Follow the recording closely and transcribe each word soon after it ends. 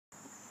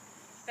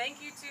Thank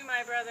you to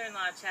my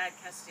brother-in-law, Chad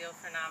Castile,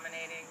 for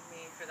nominating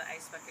me for the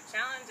Ice Bucket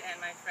Challenge, and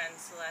my friend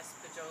Celeste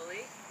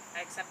Pajoli.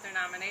 I accept their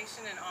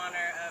nomination in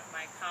honor of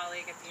my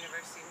colleague at the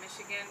University of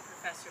Michigan,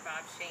 Professor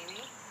Bob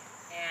Shaney.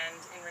 And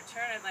in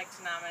return, I'd like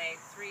to nominate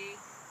 3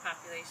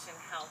 population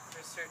health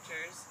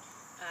researchers,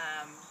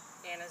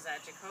 Anna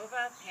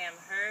Zadjakova, Pam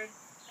Hurd,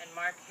 and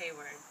Mark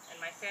Hayward. And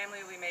my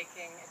family will be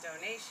making a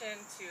donation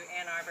to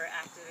Ann Arbor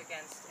Active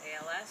Against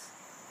ALS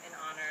in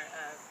honor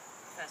of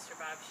Professor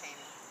Bob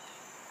Shaney.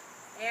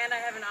 And I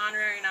have an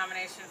honorary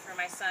nomination for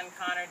my son,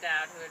 Connor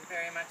Dowd, who would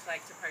very much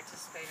like to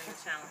participate in the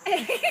challenge.